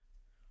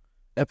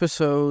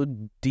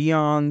episode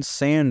Deion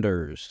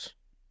Sanders,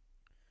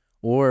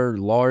 or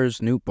Lars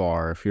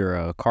Nootbaar if you're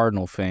a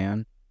Cardinal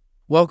fan.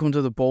 Welcome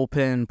to the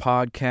Bullpen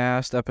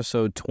podcast,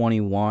 episode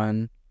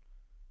 21.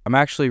 I'm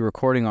actually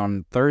recording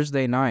on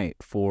Thursday night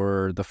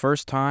for the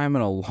first time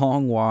in a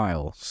long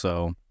while.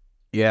 So,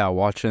 yeah,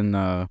 watching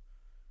the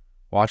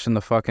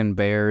fucking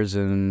Bears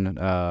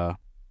and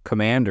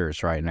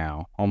Commanders right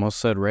now. Almost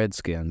said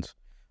Redskins.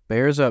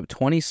 Bears up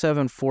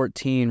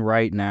 27-14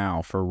 right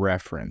now for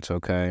reference,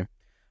 okay?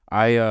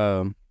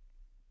 I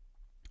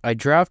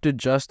drafted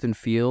Justin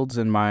Fields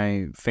in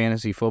my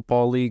fantasy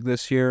football league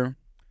this year,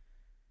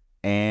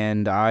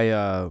 and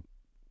I've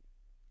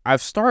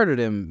started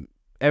him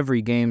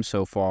every game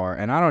so far,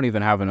 and I don't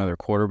even have another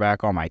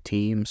quarterback on my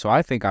team, so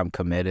I think I'm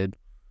committed.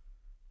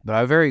 But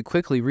I very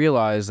quickly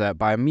realized that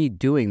by me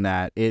doing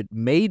that, it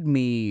made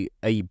me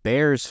a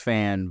Bears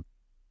fan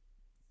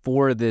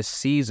for this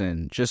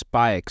season just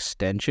by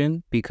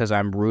extension, because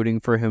I'm rooting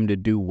for him to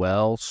do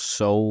well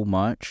so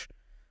much.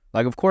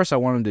 Like, of course, I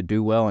want him to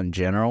do well in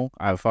general.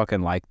 I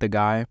fucking like the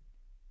guy.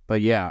 But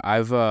yeah,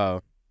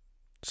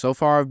 so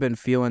far I've been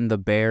feeling the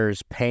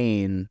Bears'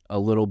 pain a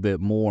little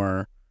bit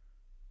more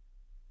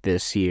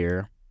this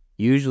year.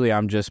 Usually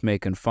I'm just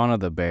making fun of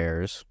the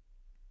Bears,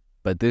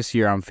 but this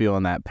year I'm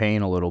feeling that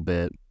pain a little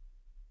bit.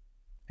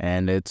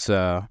 And it's,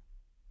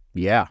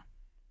 yeah.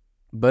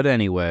 But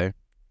anyway,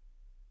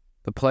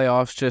 the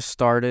playoffs just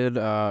started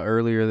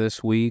earlier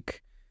this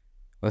week.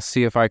 Let's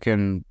see if I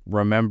can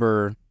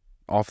remember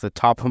off the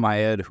top of my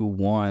head who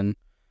won.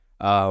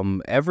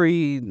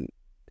 Every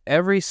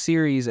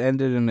series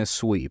ended in a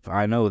sweep.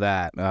 I know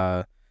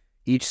that.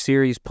 Each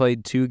series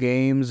played 2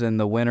 games, and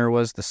the winner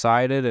was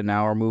decided, and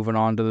now we're moving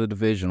on to the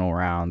divisional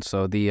round.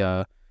 So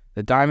the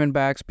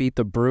Diamondbacks beat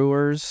the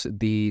Brewers.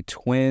 The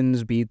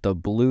Twins beat the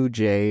Blue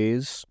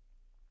Jays.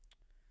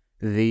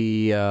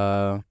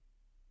 The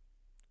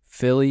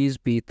Phillies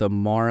beat the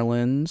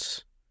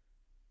Marlins.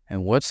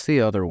 And what's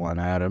the other one,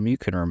 Adam? You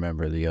can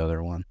remember the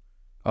other one.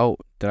 Oh,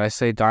 did I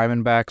say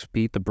Diamondbacks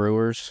beat the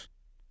Brewers?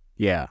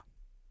 Yeah.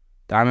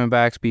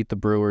 Diamondbacks beat the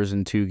Brewers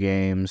in 2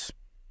 games.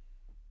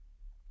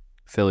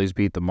 Phillies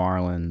beat the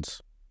Marlins.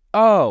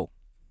 Oh,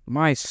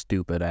 my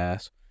stupid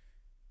ass.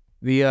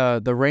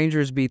 The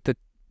Rangers beat the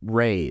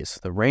Rays.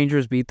 The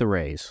Rangers beat the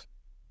Rays.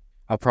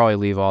 I'll probably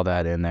leave all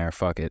that in there.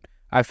 Fuck it.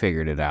 I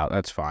figured it out.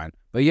 That's fine.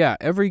 But yeah,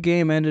 every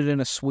game ended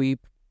in a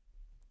sweep.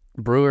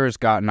 Brewers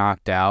got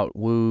knocked out.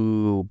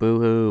 Woo,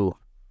 boo-hoo.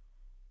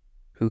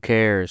 Who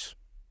cares?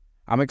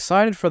 I'm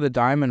excited for the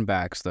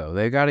Diamondbacks, though.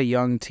 They got a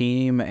young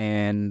team,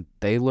 and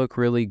they look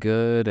really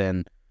good,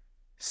 and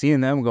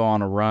seeing them go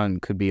on a run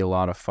could be a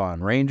lot of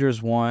fun.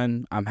 Rangers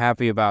won. I'm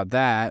happy about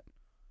that.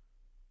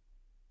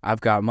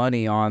 I've got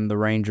money on the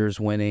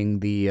Rangers winning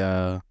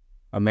the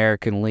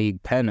American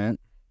League pennant,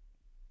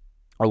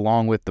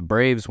 along with the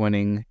Braves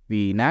winning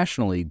the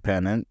National League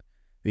pennant.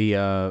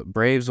 The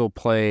Braves will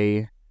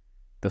play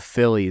the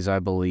Phillies, I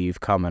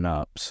believe, coming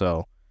up,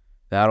 so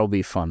that'll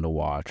be fun to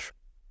watch.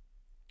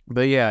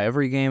 But yeah,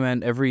 every game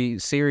and every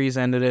series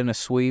ended in a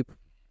sweep.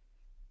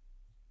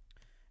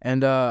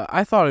 And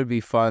I thought it'd be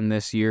fun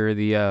this year.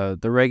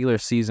 The regular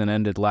season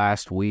ended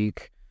last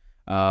week.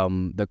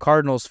 The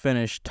Cardinals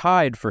finished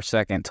tied for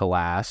second to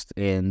last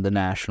in the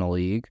National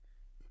League.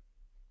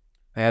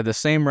 They had the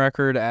same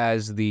record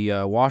as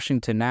the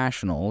Washington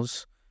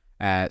Nationals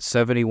at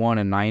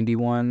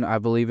 71-91, I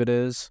believe it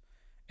is.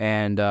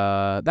 And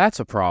that's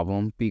a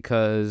problem,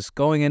 because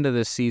going into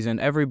this season,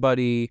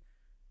 everybody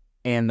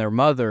and their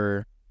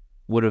mother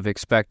would have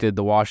expected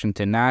the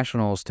Washington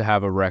Nationals to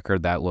have a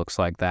record that looks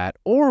like that,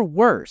 or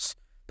worse.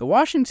 The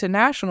Washington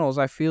Nationals,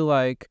 I feel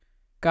like,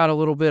 got a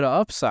little bit of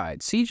upside.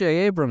 CJ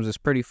Abrams is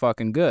pretty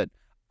fucking good.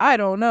 I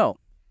don't know.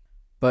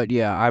 But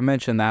yeah, I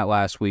mentioned that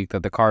last week,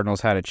 that the Cardinals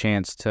had a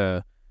chance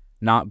to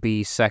not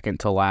be second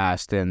to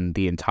last in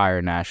the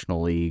entire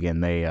National League,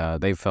 and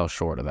they fell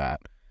short of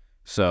that.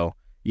 So,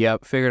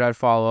 yep, figured I'd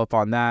follow up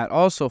on that.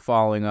 Also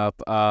following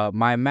up,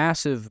 my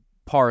massive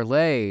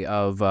parlay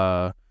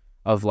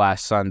of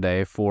last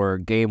Sunday for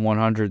game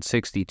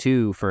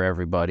 162 for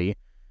everybody.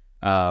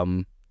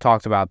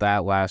 Talked about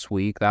that last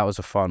week. That was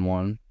a fun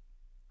one.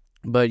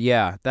 But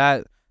yeah,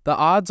 the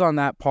odds on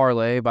that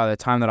parlay by the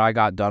time that I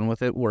got done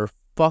with it were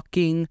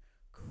fucking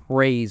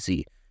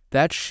crazy.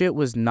 That shit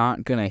was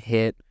not gonna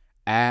hit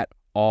at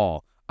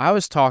all. I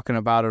was talking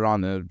about it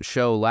on the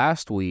show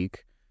last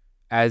week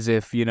as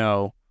if,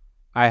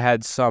 I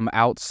had some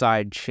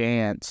outside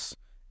chance,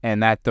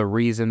 and that the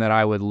reason that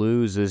I would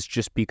lose is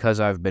just because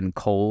I've been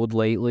cold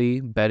lately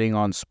betting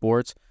on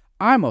sports.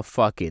 I'm a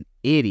fucking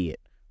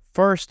idiot,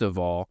 first of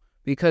all,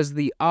 because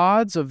the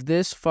odds of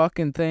this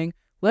fucking thing,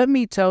 let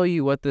me tell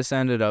you what this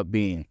ended up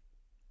being.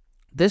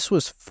 This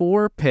was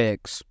 4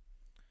 picks,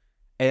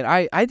 and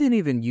I didn't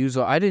even use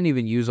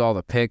all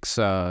the picks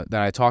that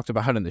I talked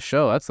about in the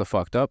show. That's the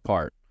fucked up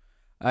part.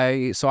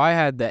 So I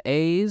had the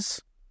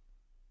A's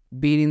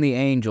beating the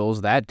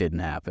Angels. That didn't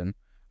happen.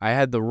 I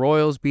had the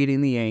Royals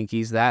beating the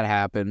Yankees. That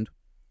happened.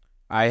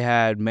 I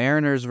had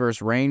Mariners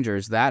versus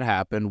Rangers. That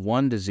happened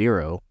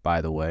 1-0,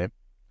 by the way.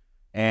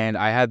 and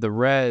I had the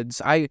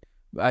Reds. I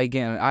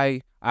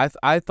thought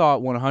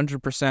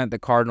 100% the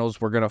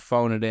Cardinals were going to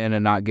phone it in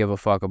and not give a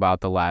fuck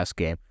about the last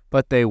game,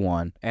 but they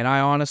won. And I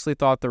honestly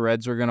thought the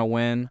Reds were going to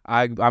win.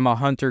 I'm a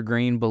Hunter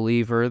Green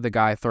believer. The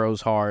guy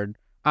throws hard.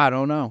 I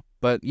don't know.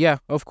 But yeah,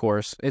 of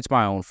course, it's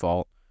my own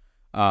fault.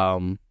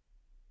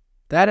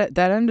 That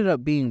ended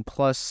up being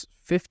plus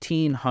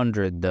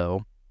 1,500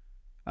 though.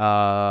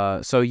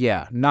 So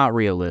yeah, not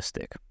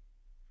realistic.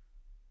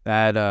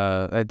 That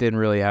didn't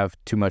really have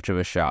too much of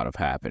a shot of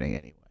happening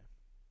anyway.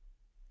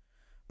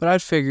 But I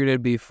figured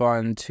it'd be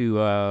fun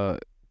to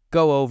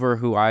go over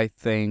who I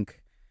think,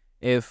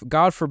 if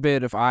God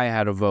forbid, if I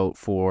had a vote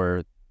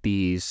for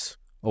these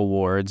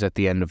awards at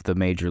the end of the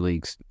major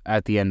leagues,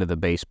 at the end of the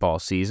baseball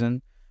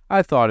season,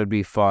 I thought it'd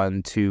be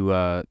fun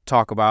to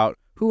talk about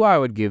who I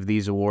would give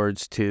these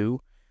awards to,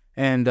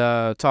 and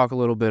talk a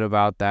little bit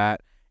about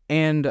that.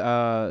 And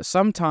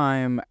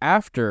sometime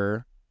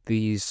after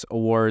these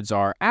awards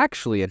are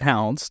actually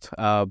announced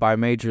by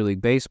Major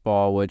League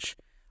Baseball, which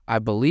I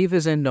believe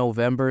is in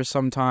November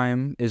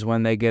sometime, is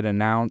when they get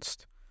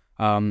announced.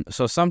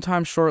 So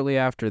sometime shortly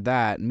after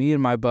that, me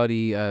and my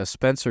buddy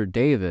Spencer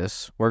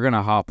Davis, we're going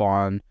to hop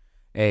on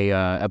a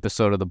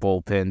episode of the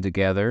Bullpen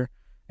together,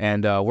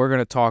 and we're going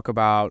to talk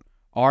about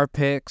our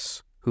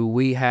picks, who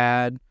we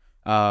had.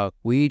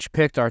 We each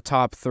picked our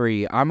top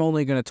three. I'm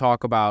only going to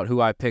talk about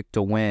who I picked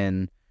to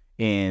win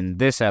in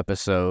this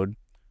episode,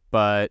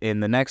 but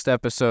in the next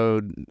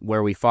episode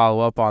where we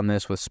follow up on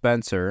this with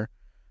Spencer,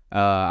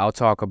 I'll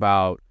talk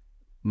about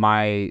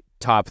my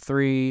top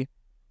three,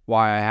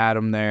 why I had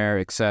them there,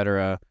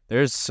 etc.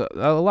 There's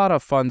a lot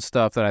of fun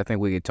stuff that I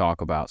think we could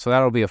talk about. So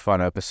that'll be a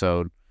fun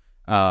episode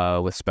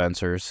with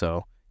Spencer.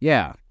 So,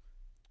 yeah.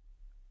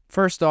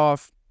 First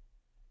off,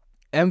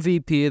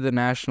 MVP of the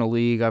National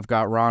League, I've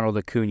got Ronald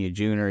Acuna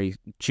Jr.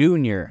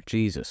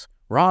 Jesus.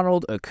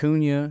 Ronald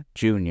Acuna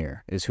Jr.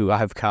 is who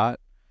I've got.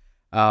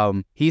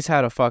 He's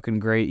had a fucking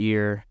great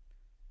year.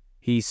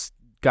 He's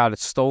got a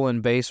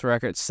stolen base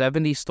record,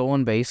 70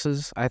 stolen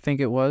bases, I think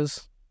it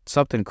was.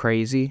 Something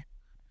crazy.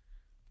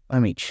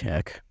 Let me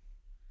check.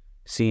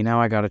 See, now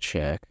I gotta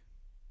check.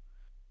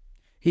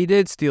 He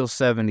did steal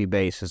 70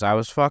 bases. I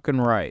was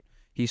fucking right.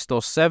 He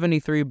stole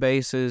 73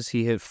 bases.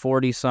 He hit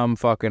 40-some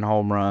fucking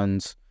home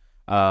runs.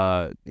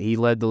 He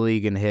led the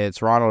league in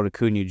hits. Ronald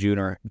Acuna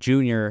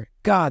Jr.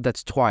 God,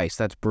 that's twice.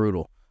 That's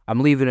brutal. I'm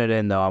leaving it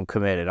in, though. I'm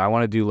committed. I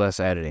want to do less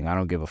editing. I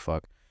don't give a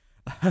fuck.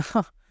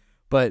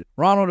 But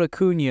Ronald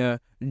Acuna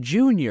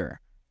Jr.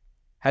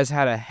 has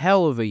had a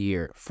hell of a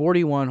year.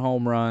 41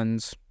 home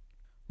runs.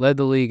 Led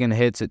the league in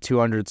hits at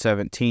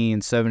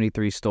 217,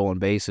 73 stolen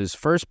bases.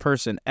 First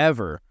person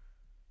ever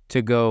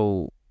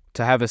to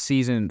have a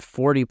season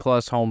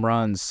 40-plus home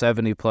runs,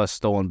 70-plus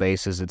stolen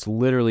bases. It's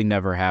literally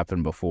never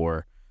happened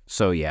before.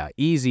 So, yeah,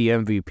 easy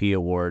MVP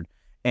award.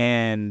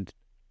 And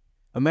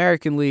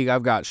American League,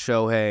 I've got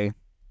Shohei.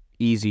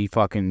 Easy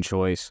fucking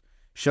choice.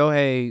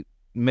 Shohei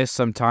missed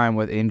some time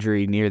with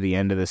injury near the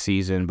end of the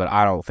season, but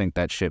I don't think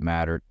that shit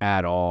mattered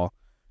at all.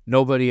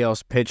 Nobody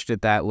else pitched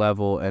at that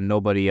level, and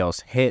nobody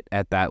else hit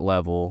at that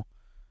level.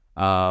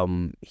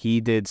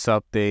 He did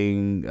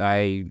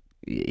something.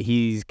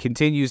 He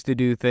continues to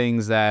do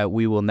things that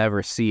we will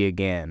never see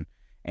again.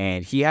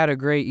 And he had a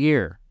great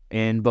year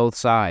in both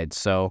sides.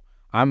 So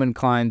I'm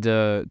inclined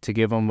to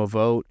give him a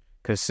vote,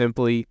 because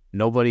simply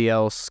nobody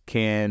else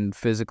can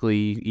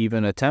physically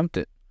even attempt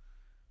it.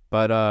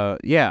 But,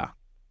 yeah,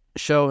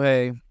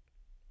 Shohei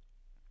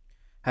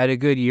had a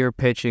good year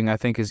pitching. I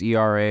think his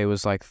ERA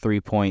was like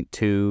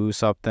 3.2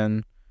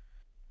 something.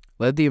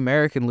 Led the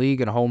American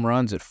League in home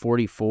runs at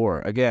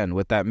 44. Again,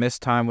 with that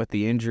missed time with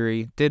the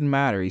injury, didn't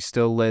matter. He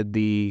still led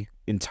the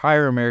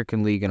entire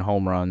American League in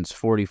home runs,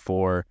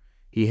 44.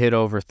 He hit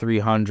over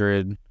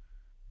 300.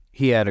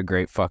 He had a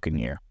great fucking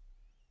year.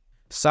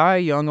 Cy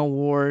Young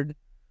Award,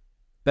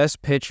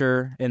 best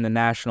pitcher in the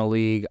National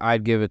League,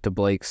 I'd give it to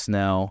Blake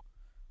Snell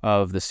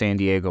of the San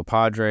Diego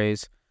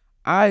Padres.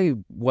 I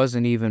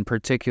wasn't even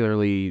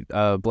particularly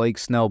a Blake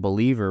Snell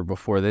believer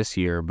before this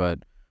year, but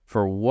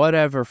for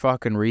whatever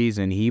fucking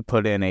reason, he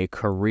put in a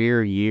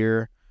career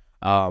year.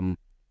 I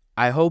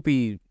hope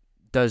he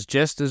does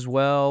just as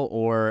well,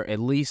 or at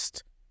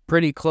least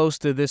pretty close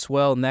to this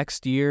well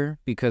next year,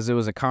 because it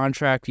was a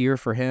contract year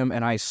for him,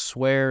 and I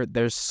swear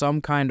there's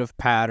some kind of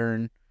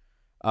pattern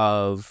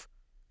of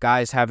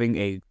guys having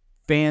a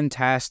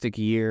fantastic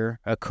year,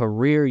 a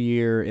career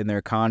year in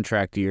their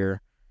contract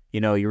year. You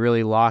know, you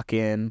really lock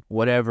in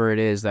whatever it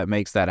is that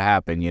makes that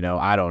happen. You know,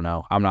 I don't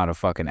know. I'm not a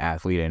fucking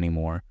athlete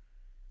anymore.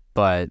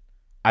 But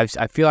I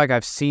feel like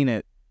I've seen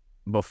it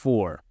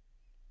before.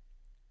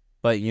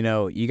 But, you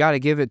know, you got to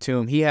give it to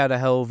him. He had a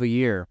hell of a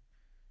year.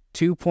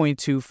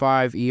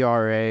 2.25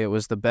 ERA. It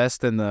was the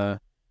best in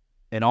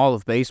all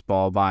of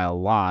baseball by a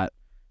lot.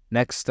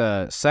 Next,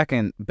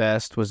 second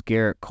best was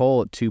Garrett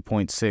Cole at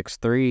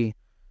 2.63.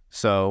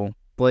 So,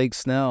 Blake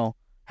Snell,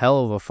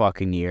 hell of a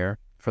fucking year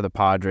for the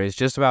Padres.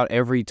 Just about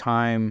every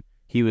time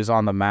he was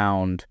on the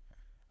mound,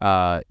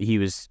 he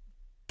was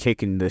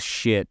kicking the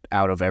shit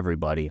out of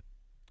everybody.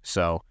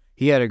 So,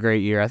 he had a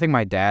great year. I think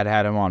my dad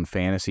had him on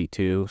fantasy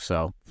too,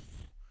 so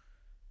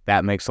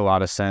that makes a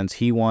lot of sense.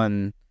 He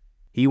won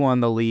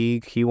the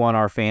league. He won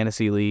our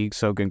fantasy league,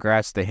 so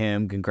congrats to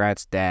him.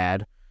 Congrats,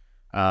 Dad.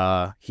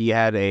 He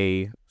had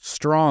a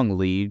strong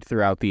lead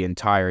throughout the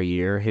entire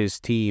year. His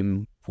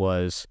team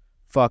was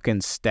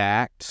fucking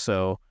stacked,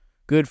 so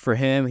good for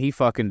him. He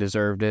fucking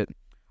deserved it.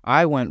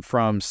 I went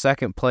from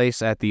second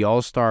place at the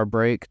All-Star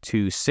break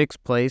to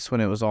sixth place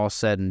when it was all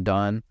said and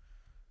done,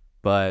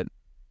 but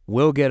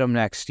we'll get him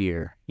next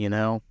year, you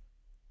know?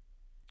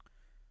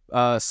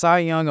 Cy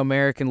Young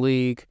American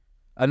League,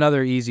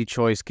 another easy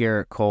choice,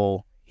 Garrett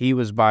Cole. He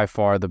was by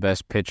far the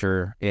best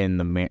pitcher in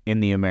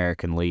the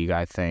American League,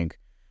 I think.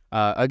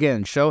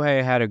 Again,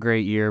 Shohei had a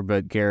great year,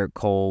 but Garrett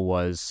Cole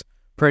was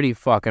pretty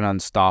fucking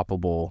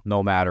unstoppable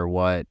no matter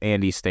what,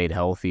 and he stayed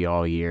healthy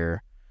all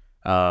year.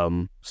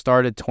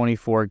 Started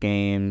 24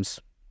 games.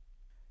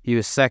 He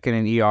was second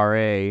in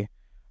ERA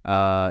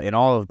in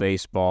all of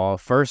baseball,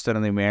 first in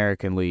the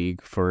American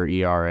League for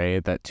ERA,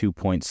 that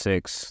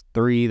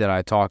 2.63 that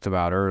I talked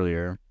about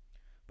earlier.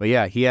 But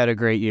yeah, he had a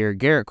great year.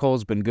 Garrett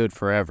Cole's been good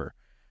forever.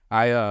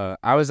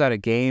 I was at a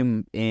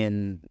game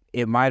in,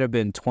 it might have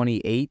been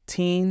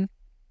 2018,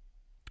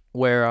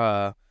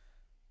 where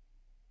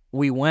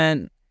we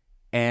went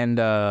and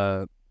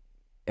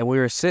we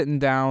were sitting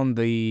down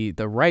the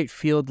right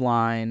field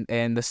line,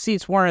 and the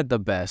seats weren't the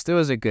best. It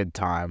was a good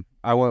time.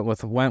 I went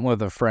with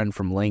a friend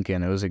from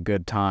Lincoln. It was a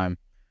good time.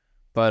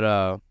 But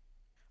I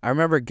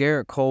remember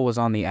Garrett Cole was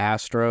on the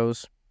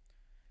Astros,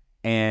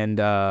 and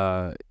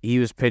he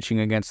was pitching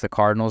against the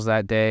Cardinals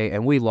that day,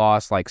 and we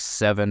lost like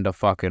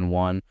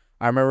 7-1.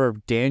 I remember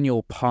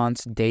Daniel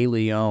Ponce de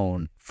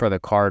Leon for the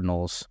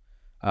Cardinals.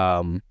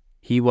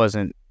 He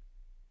wasn't,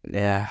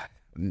 I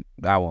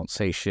won't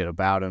say shit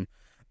about him,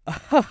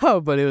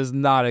 but it was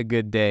not a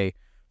good day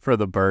for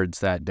the Birds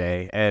that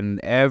day. And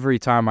every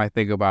time I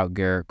think about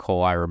Garrett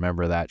Cole, I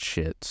remember that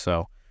shit.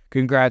 So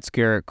congrats,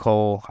 Garrett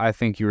Cole. I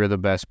think you were the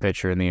best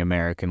pitcher in the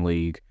American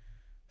League.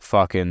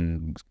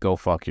 Fucking go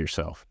fuck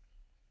yourself.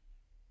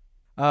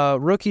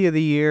 Rookie of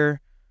the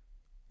Year,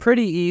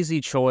 pretty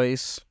easy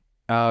choice.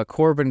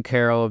 Corbin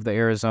Carroll of the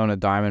Arizona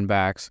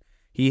Diamondbacks.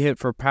 He hit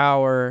for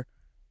power.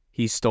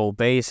 He stole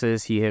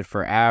bases. He hit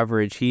for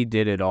average. He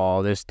did it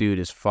all. This dude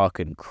is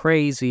fucking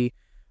crazy.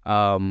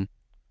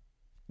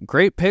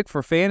 Great pick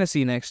for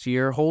fantasy next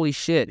year. Holy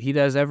shit, he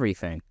does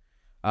everything.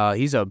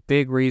 He's a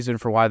big reason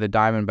for why the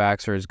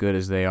Diamondbacks are as good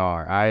as they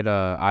are.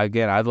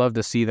 I'd love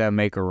to see them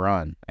make a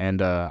run.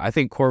 And I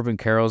think Corbin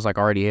Carroll's like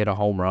already hit a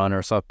home run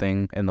or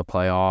something in the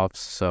playoffs.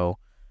 So,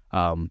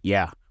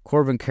 yeah,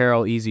 Corbin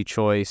Carroll, easy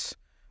choice.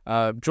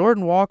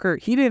 Jordan Walker,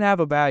 he didn't have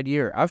a bad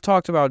year. I've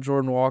talked about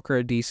Jordan Walker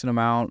a decent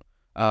amount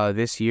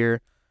this year.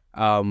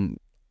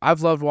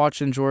 I've loved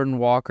watching Jordan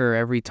Walker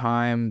every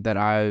time that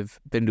I've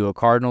been to a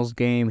Cardinals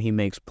game. He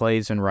makes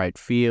plays in right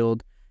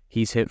field.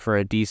 He's hit for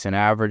a decent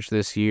average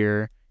this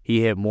year.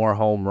 He hit more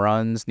home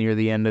runs near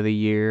the end of the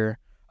year.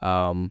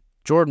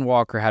 Jordan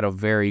Walker had a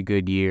very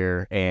good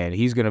year, and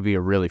he's going to be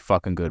a really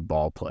fucking good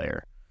ball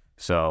player.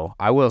 So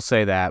I will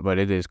say that, but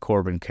it is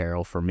Corbin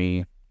Carroll for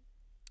me.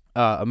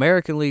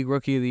 American League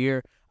Rookie of the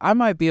Year, I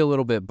might be a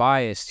little bit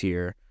biased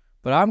here,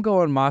 but I'm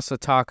going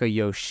Masataka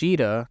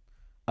Yoshida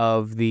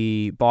of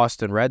the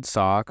Boston Red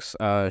Sox,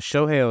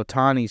 Shohei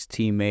Ohtani's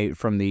teammate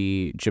from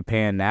the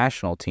Japan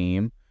national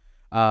team.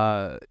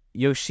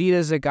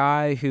 Yoshida's a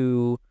guy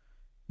who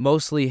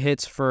mostly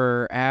hits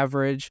for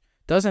average,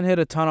 doesn't hit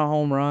a ton of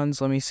home runs.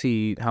 Let me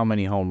see how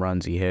many home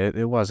runs he hit.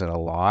 It wasn't a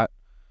lot.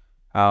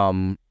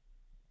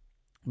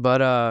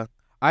 But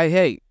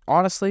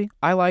honestly,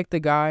 I like the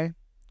guy.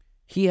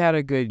 He had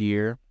a good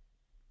year.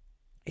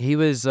 He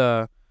was,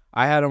 I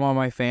had him on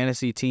my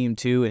fantasy team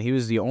too, and he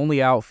was the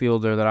only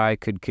outfielder that I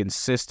could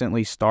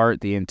consistently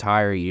start the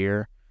entire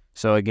year.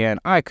 So again,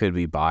 I could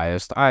be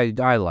biased. I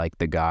like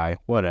the guy,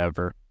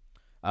 whatever.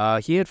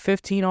 He had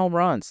 15 home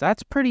runs.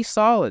 That's pretty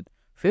solid.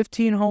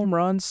 15 home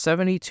runs,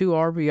 72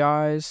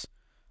 RBIs.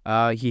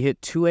 He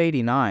hit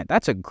 289.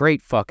 That's a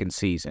great fucking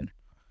season.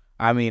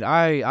 I mean,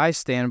 I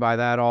stand by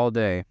that all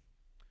day.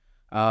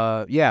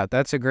 Yeah,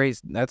 that's a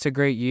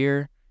great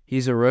year.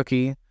 He's a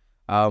rookie.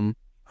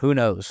 Who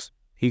knows?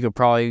 He could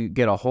probably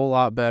get a whole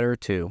lot better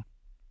too.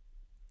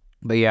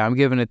 But yeah, I'm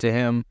giving it to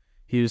him.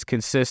 He was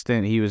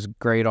consistent. He was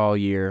great all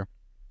year.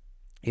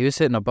 He was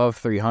hitting above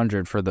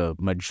 300 for the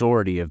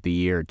majority of the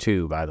year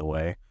too, by the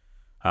way.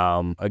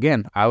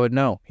 Again, I would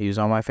know. He was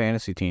on my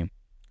fantasy team.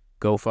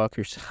 Go fuck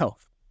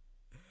yourself.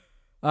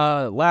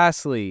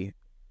 Lastly,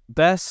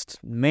 best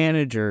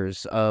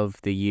managers of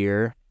the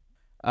year.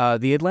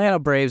 The Atlanta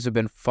Braves have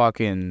been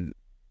fucking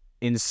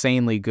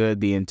insanely good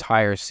the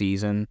entire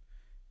season.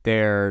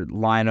 Their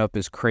lineup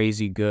is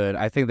crazy good.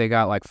 I think they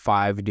got like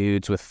 5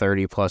 dudes with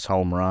 30-plus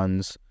home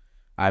runs.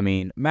 I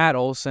mean, Matt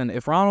Olson,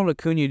 if Ronald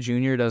Acuna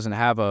Jr. doesn't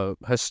have a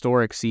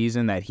historic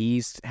season that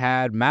he's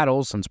had, Matt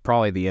Olson's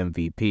probably the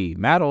MVP.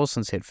 Matt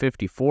Olson's hit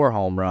 54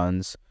 home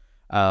runs,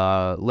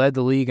 led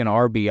the league in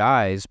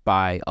RBIs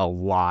by a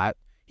lot.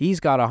 He's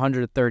got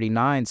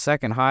 139,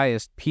 second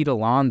highest Pete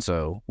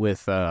Alonso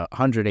with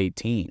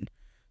 118.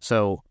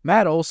 So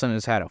Matt Olson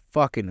has had a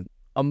fucking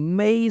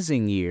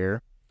amazing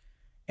year,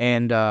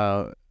 and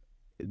the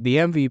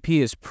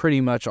MVP is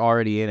pretty much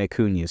already in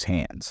Acuna's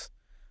hands.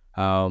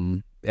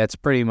 That's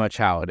pretty much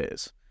how it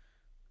is.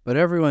 But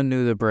everyone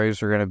knew the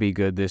Braves were going to be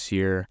good this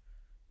year.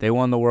 They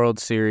won the World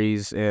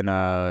Series in,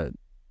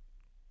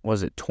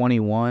 was it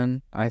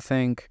 21, I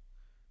think?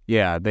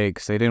 Yeah,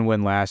 cause they didn't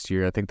win last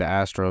year. I think the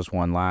Astros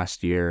won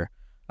last year.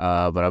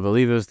 But I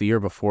believe it was the year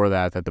before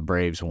that the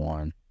Braves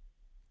won.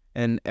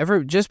 And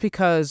just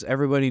because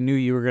everybody knew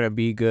you were going to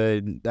be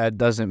good, that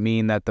doesn't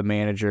mean that the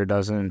manager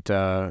doesn't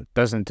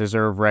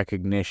deserve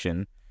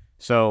recognition.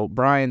 So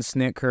Brian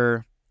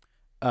Snitker,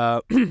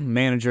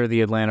 manager of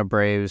the Atlanta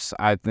Braves,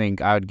 I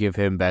think I would give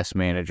him best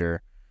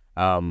manager.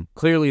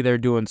 Clearly they're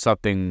doing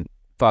something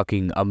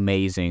fucking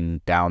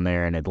amazing down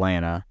there in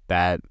Atlanta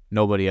that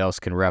nobody else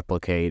can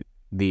replicate.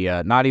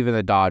 Not even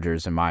the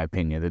Dodgers, in my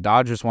opinion. The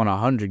Dodgers won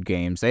 100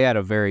 games. They had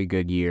a very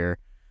good year.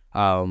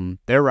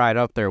 They're right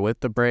up there with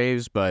the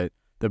Braves, but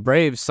the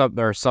Braves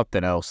are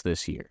something else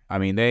this year. I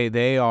mean,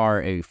 they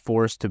are a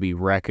force to be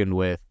reckoned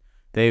with.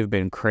 They've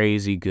been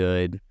crazy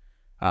good.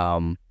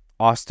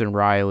 Austin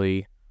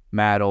Riley,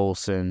 Matt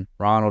Olson,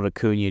 Ronald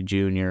Acuna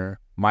Jr.,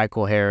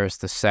 Michael Harris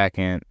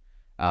II,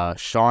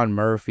 Sean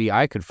Murphy.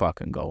 I could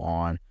fucking go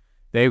on.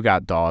 They've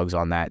got dogs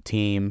on that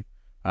team.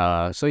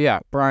 So yeah,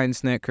 Brian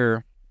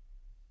Snitker.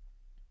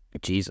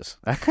 Jesus,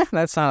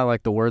 that sounded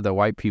like the word that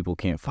white people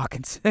can't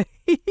fucking say.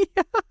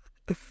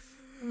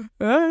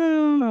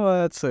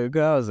 That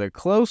was a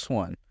close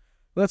one.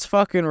 Let's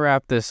fucking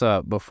wrap this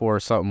up before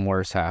something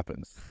worse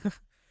happens.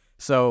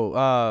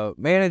 So,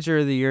 manager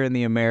of the year in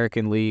the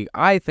American League,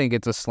 I think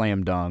it's a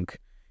slam dunk.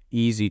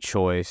 Easy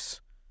choice.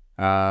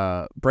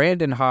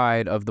 Brandon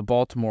Hyde of the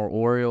Baltimore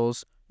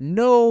Orioles.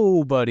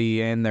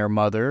 Nobody and their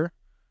mother,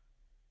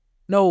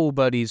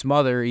 nobody's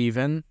mother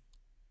even,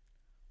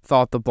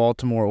 thought the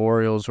Baltimore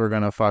Orioles were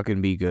going to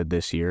fucking be good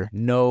this year.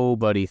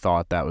 Nobody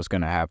thought that was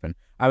going to happen.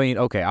 I mean,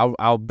 okay,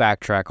 I'll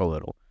backtrack a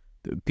little.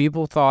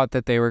 People thought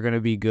that they were going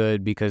to be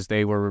good because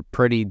they were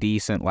pretty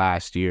decent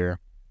last year.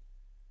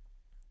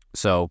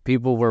 So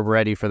people were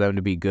ready for them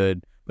to be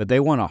good, but they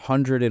won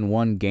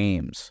 101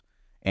 games,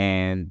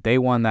 and they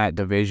won that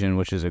division,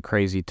 which is a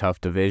crazy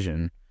tough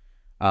division.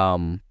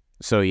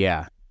 So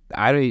yeah,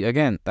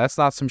 again, that's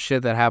not some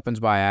shit that happens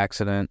by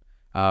accident.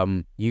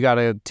 You got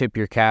to tip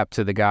your cap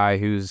to the guy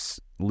who's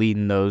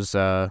leading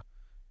that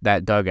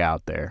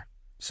dugout there.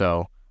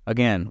 So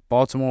again,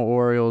 Baltimore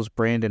Orioles,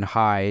 Brandon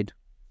Hyde,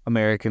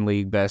 American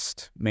League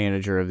best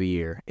manager of the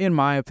year, in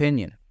my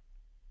opinion.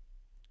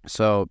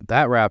 So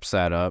that wraps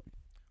that up.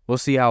 We'll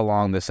see how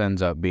long this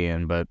ends up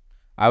being, but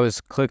I was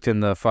clicked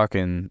in the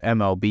fucking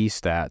MLB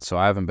stats, so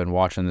I haven't been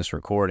watching this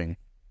recording.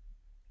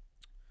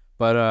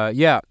 But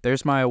yeah,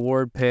 there's my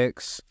award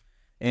picks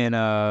in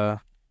about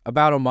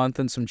a month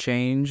and some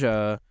change.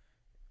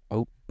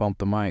 Bumped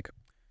the mic.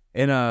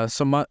 In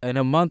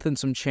a month and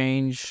some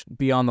change,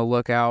 be on the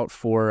lookout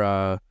for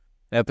an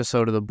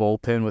episode of the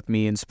Bullpen with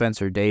me and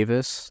Spencer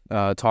Davis,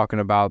 talking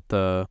about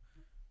the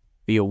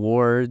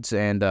awards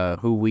and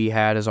who we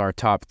had as our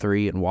top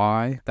 3 and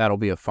why. That'll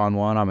be a fun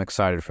one. I'm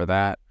excited for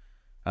that.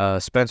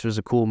 Spencer's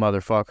a cool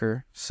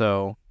motherfucker,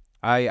 so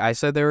I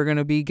said they were going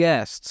to be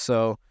guests,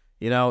 so,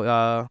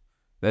 that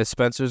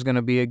Spencer's going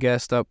to be a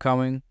guest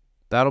upcoming.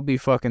 That'll be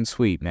fucking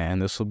sweet, man.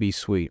 This will be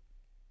sweet.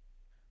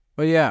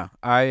 But yeah,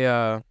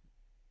 I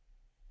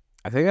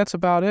think that's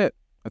about it.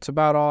 That's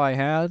about all I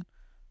had.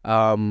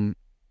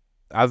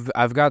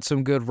 I've got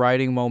some good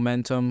writing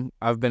momentum.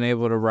 I've been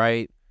able to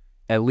write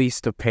at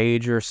least a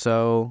page or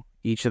so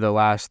each of the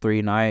last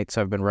 3 nights.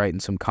 I've been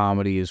writing some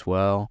comedy as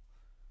well.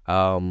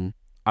 I'm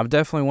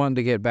definitely wanting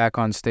to get back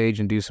on stage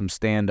and do some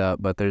stand-up,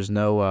 but there's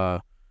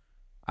no,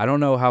 I don't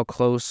know how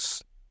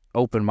close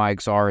open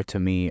mics are to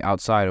me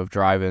outside of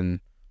driving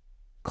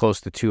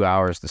close to 2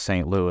 hours to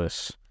St.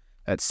 Louis.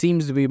 That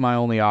seems to be my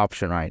only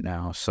option right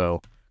now.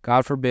 So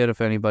God forbid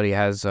if anybody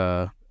has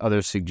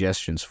other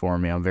suggestions for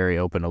me. I'm very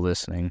open to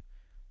listening.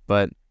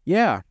 But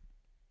yeah,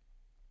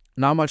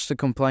 not much to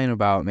complain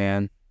about,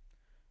 man.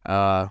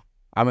 I'm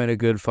in a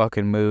good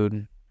fucking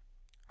mood.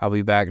 I'll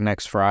be back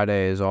next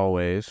Friday as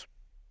always.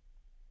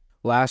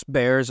 Last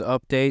Bears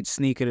update,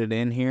 sneaking it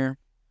in here.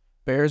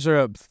 Bears are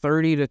up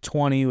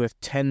 30-20 with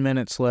 10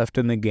 minutes left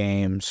in the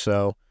game.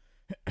 So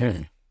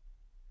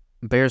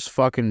Bears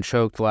fucking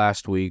choked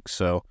last week,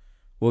 so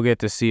we'll get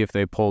to see if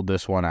they pulled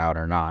this one out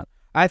or not.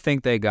 I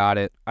think they got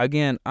it.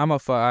 Again, I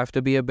have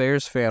to be a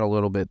Bears fan a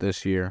little bit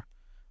this year.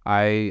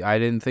 I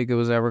didn't think it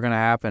was ever going to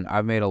happen.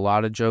 I've made a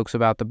lot of jokes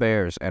about the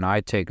Bears, and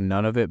I take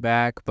none of it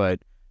back, but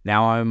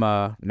now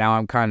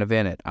I'm kind of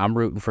in it. I'm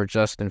rooting for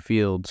Justin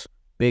Fields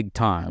big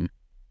time.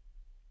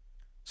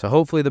 So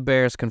hopefully the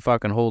Bears can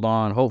fucking hold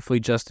on. Hopefully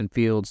Justin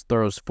Fields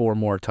throws 4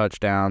 more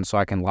touchdowns so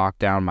I can lock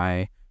down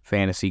my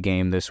fantasy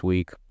game this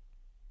week.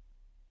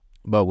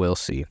 But we'll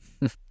see.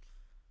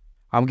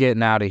 I'm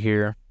getting out of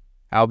here.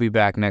 I'll be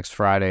back next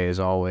Friday as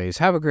always.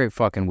 Have a great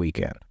fucking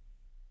weekend.